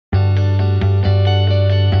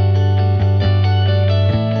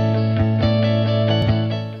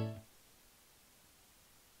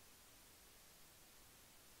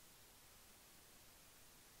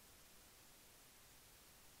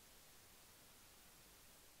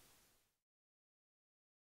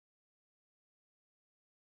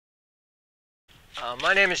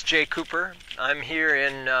My name is Jay Cooper. I'm here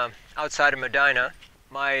in outside of Medina.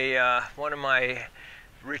 One of my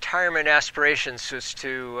retirement aspirations was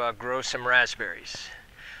to grow some raspberries.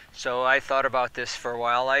 So I thought about this for a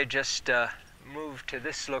while. I just moved to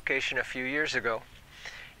this location a few years ago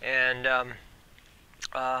and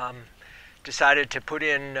decided to put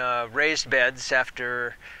in raised beds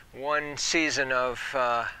after one season of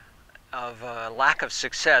lack of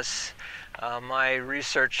success. My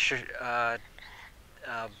research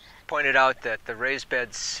pointed out that the raised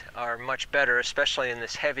beds are much better, especially in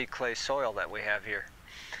this heavy clay soil that we have here.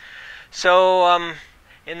 So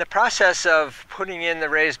in the process of putting in the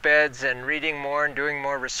raised beds and reading more and doing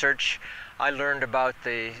more research, I learned about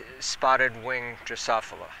the spotted wing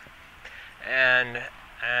Drosophila.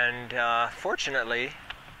 And fortunately,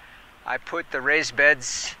 I put the raised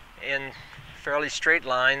beds in fairly straight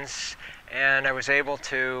lines, and I was able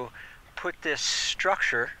to put this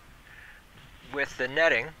structure with the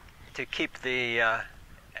netting to keep the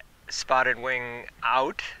spotted wing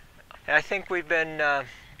out. And I think we've been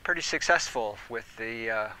pretty successful with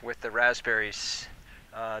the raspberries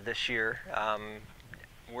this year,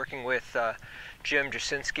 working with Jim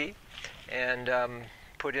Jasinski, and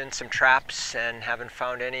put in some traps and haven't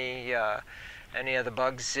found any of the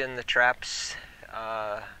bugs in the traps,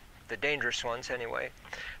 the dangerous ones anyway.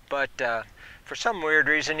 But for some weird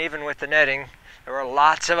reason, even with the netting, there were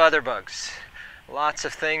lots of other bugs. Lots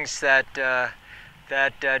of things that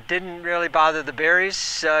didn't really bother the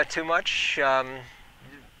berries too much,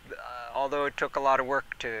 although it took a lot of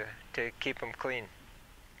work to keep them clean.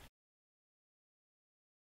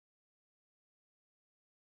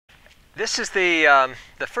 This is the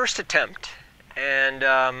first attempt, and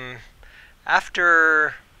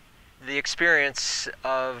after the experience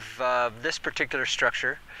of this particular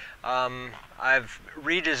structure, I've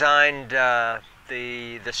redesigned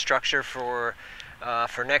the structure for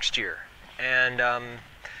next year, and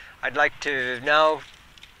I'd like to now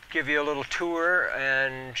give you a little tour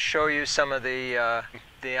and show you some of the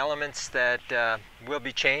elements that will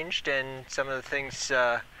be changed and some of the things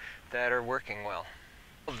that are working well.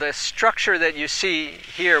 The structure that you see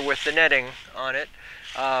here with the netting on it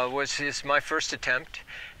is my first attempt,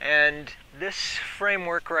 and this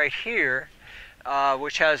framework right here,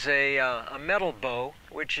 which has a metal bow,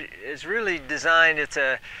 which is really designed. It's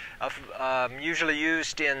usually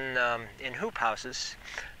used in hoop houses.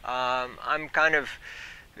 I'm kind of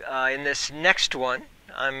in this next one,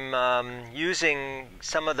 I'm using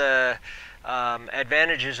some of the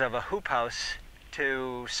advantages of a hoop house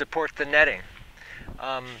to support the netting.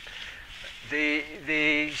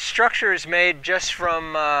 The structure is made just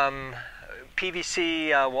from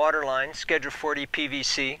PVC water line, Schedule 40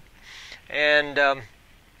 PVC, and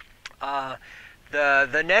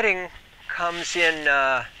the netting comes in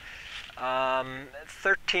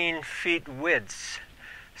 13 feet widths.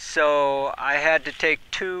 So I had to take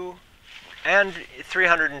 2 and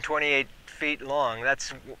 328 feet long.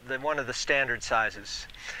 That's one of the standard sizes.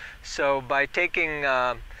 So by taking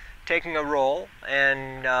a roll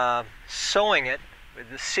and sewing it with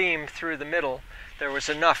the seam through the middle, there was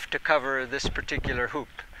enough to cover this particular hoop.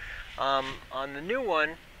 On the new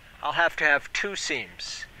one, I'll have to have 2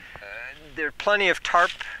 seams. There are plenty of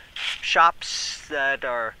tarp shops that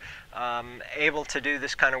are able to do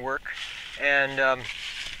this kind of work, and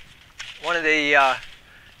one of the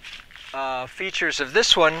features of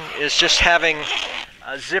this one is just having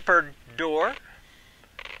a zippered door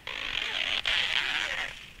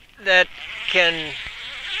that can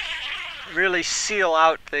really seal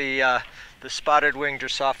out the spotted wing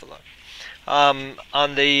Drosophila.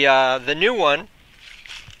 On the new one,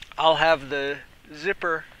 I'll have the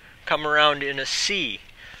zipper come around in a C,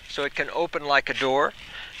 so it can open like a door,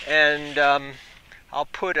 and I'll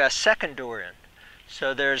put a second door in.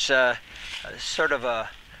 So there's a sort of an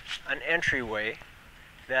entryway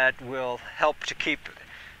that will help to keep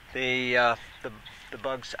the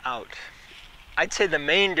bugs out. I'd say the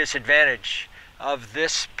main disadvantage of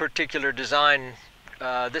this particular design,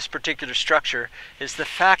 this particular structure, is the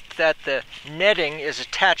fact that the netting is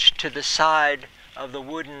attached to the side of the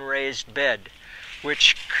wooden raised bed,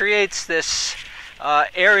 which creates this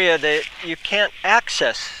area that you can't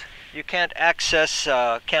access. You can't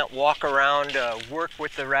walk around, work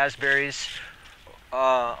with the raspberries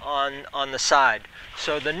on the side.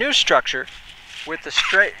 So the new structure, with the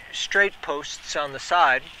straight posts on the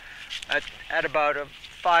side, at about a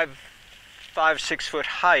 5-6 foot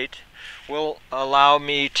height, will allow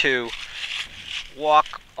me to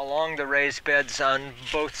walk along the raised beds on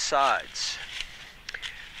both sides.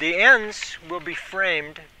 The ends will be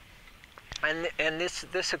framed, and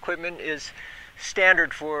this equipment is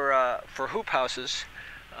standard for hoop houses,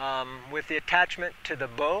 with the attachment to the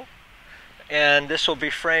bow, and this will be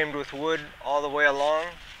framed with wood all the way along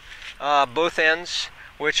both ends,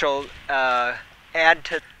 which will add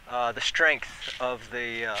to the strength of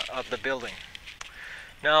the building.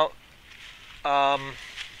 Now,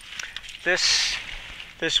 this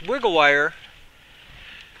wiggle wire,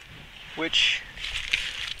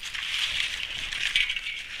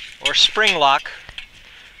 or spring lock,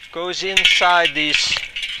 goes inside these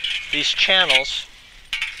channels,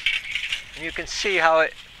 and you can see how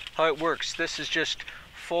it works. This is just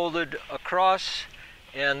folded across,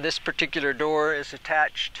 and this particular door is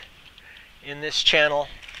attached in this channel,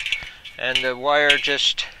 and the wire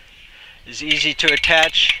just is easy to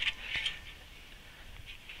attach,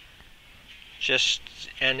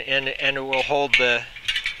 and it will hold the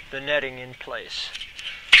netting in place.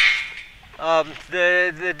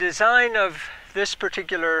 The design of this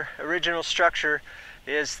particular original structure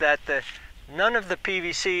is that none of the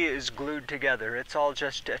PVC is glued together. It's all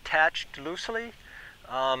just attached loosely,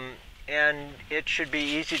 and it should be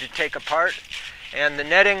easy to take apart, and the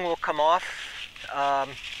netting will come off now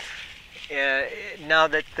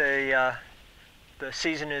that the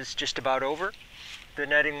season is just about over. The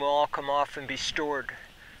netting will all come off and be stored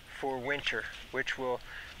for winter, which will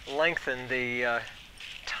lengthen the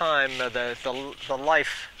time, the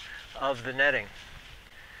life of the netting.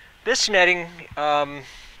 This netting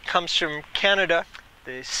comes from Canada.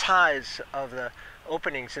 The size of the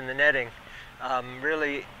openings in the netting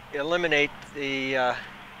really eliminate the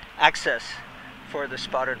access for the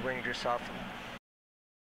spotted winged Drosophila.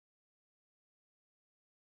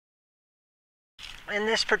 In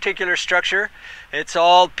this particular structure, it's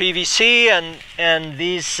all PVC, and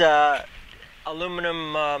these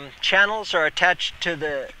aluminum channels are attached to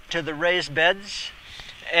the raised beds,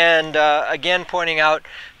 and again pointing out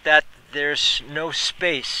that there's no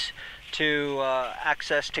space to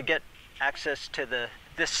get access to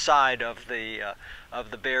this side of the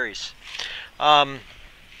berries.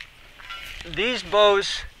 These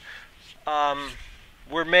bows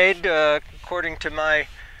were made according to my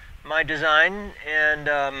design,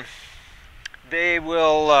 and they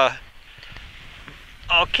will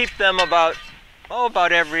I'll keep them about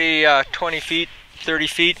every 20 feet, 30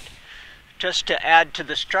 feet, just to add to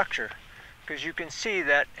the structure, because you can see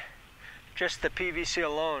that just the PVC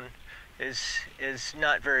alone is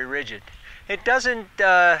not very rigid. It doesn't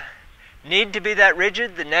need to be that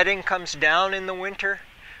rigid. The netting comes down in the winter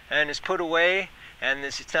and is put away, and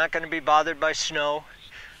it's not going to be bothered by snow,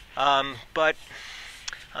 but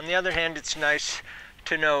on the other hand, it's nice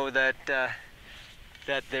to know that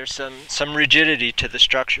there's some rigidity to the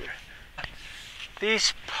structure.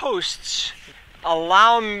 These posts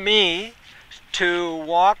allow me to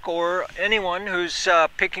walk, or anyone who's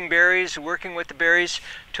picking berries, working with the berries,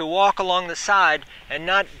 to walk along the side and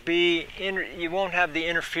not be you won't have the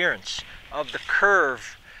interference of the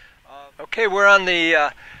curve. Okay, we're on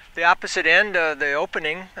the opposite end of the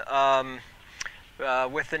opening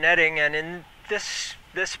with the netting, and in this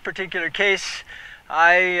particular case,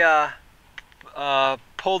 I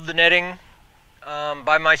pulled the netting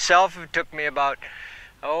by myself. It took me about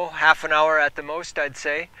half an hour at the most, I'd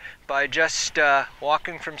say, by just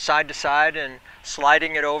walking from side to side and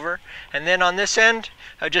sliding it over. And then on this end,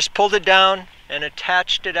 I just pulled it down and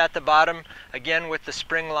attached it at the bottom, again with the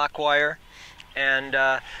spring lock wire. And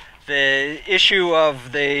the issue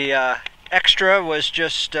of the extra was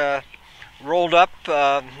just rolled up,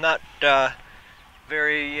 not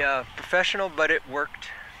very professional, but it worked.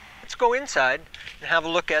 Let's go inside and have a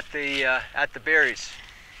look at the berries.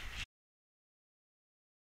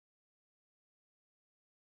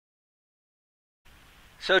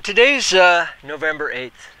 So today's November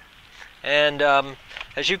 8th, and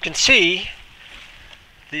as you can see,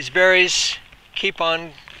 these berries keep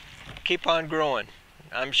on growing.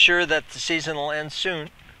 I'm sure that the season will end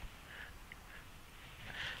soon,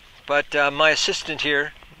 but my assistant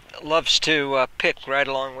here loves to pick right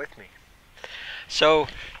along with me. So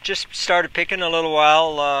just started picking a little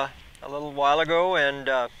while ago, and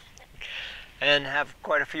have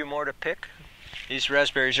quite a few more to pick. These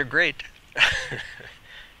raspberries are great.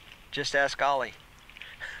 Just ask Ollie.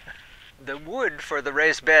 The wood for the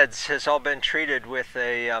raised beds has all been treated with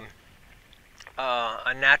a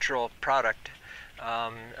natural product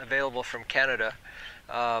available from Canada.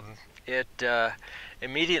 It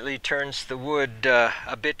immediately turns the wood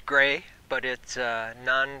a bit gray, but it's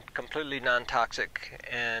completely non-toxic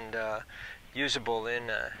and usable in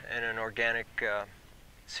an organic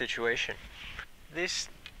situation. These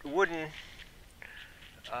wooden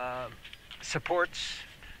supports,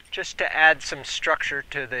 just to add some structure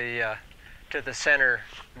to to the center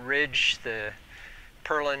ridge, the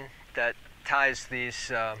purlin that ties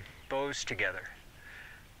these bows together.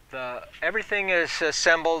 Everything is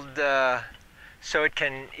assembled so it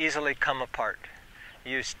can easily come apart.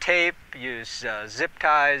 Use tape, use zip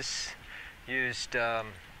ties, used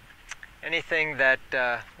anything that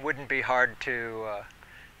wouldn't be hard to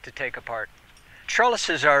take apart.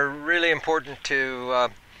 Trellises are really important to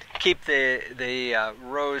keep the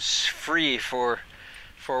rows free for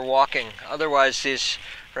walking. Otherwise, these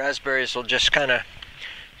raspberries will just kind of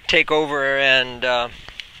take over and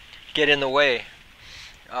get in the way.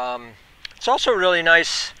 It's also really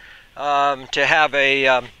nice to have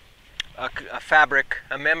a fabric,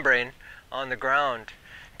 a membrane on the ground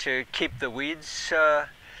to keep the weeds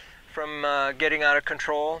from getting out of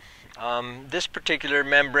control. This particular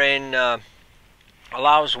membrane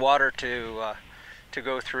allows water to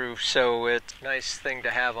go through, so it's a nice thing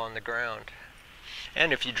to have on the ground.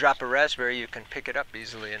 And if you drop a raspberry, you can pick it up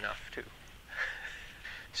easily enough too.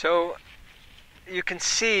 So you can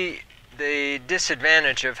see the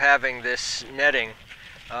disadvantage of having this netting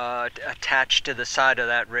attached to the side of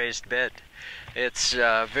that raised bed. It's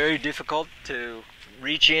very difficult to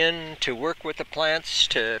reach in, to work with the plants,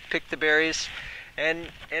 to pick the berries,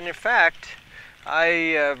 and in fact,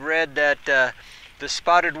 I read that the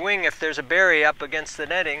spotted wing, if there's a berry up against the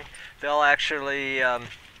netting, they'll actually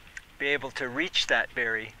be able to reach that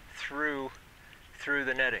berry through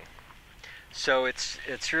the netting. So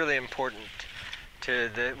it's really important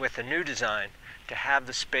with the new design to have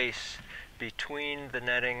the space between the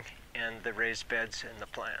netting and the raised beds and the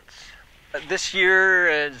plants. This year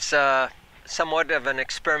is somewhat of an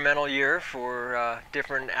experimental year for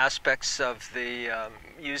different aspects of the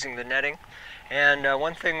using the netting. And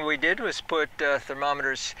one thing we did was put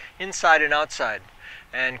thermometers inside and outside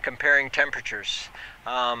and comparing temperatures.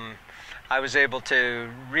 I was able to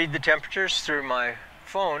read the temperatures through my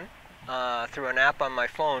phone, through an app on my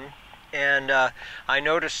phone, and I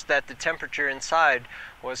noticed that the temperature inside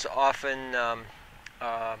was often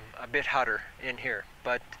a bit hotter in here,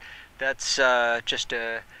 but that's just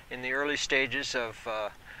in the early stages of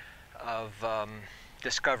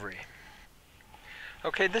discovery.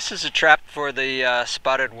 Okay, this is a trap for the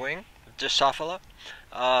spotted wing, Drosophila.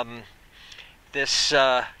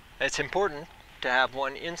 It's important to have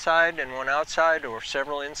one inside and one outside, or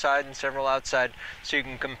several inside and several outside, so you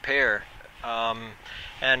can compare. My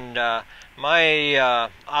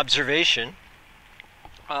observation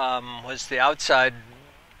was the outside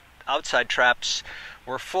traps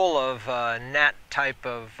were full of gnat type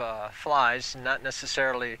of flies, not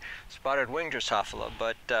necessarily spotted wing Drosophila,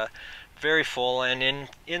 but very full, and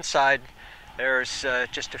inside there's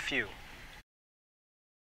just a few.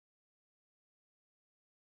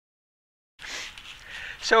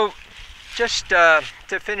 So just to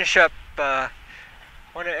finish up, I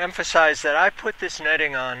want to emphasize that I put this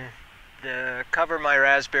netting on to cover my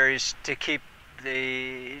raspberries to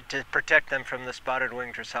protect them from the spotted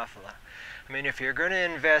wing Drosophila. I mean, if you're going to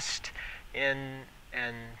invest in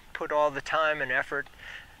and put all the time and effort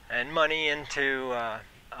and money into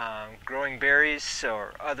growing berries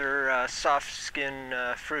or other soft skin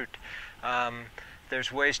fruit,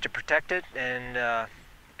 there's ways to protect it and to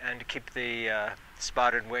keep the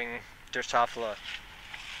spotted wing Drosophila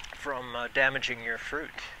from damaging your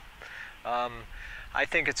fruit. I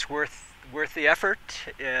think it's worth the effort.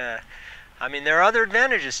 I mean, there are other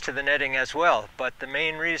advantages to the netting as well, but the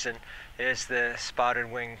main reason is the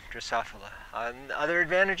spotted wing Drosophila. Other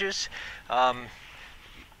advantages: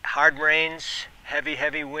 hard rains,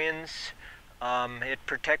 heavy winds. It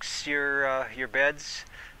protects your beds.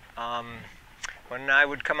 When I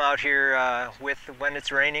would come out here when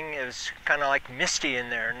it's raining, it was kind of like misty in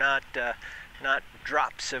there, not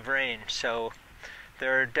drops of rain. So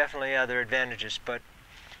there are definitely other advantages, but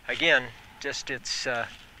again, just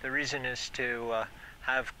the reason is to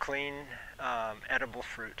have clean, edible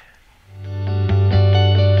fruit.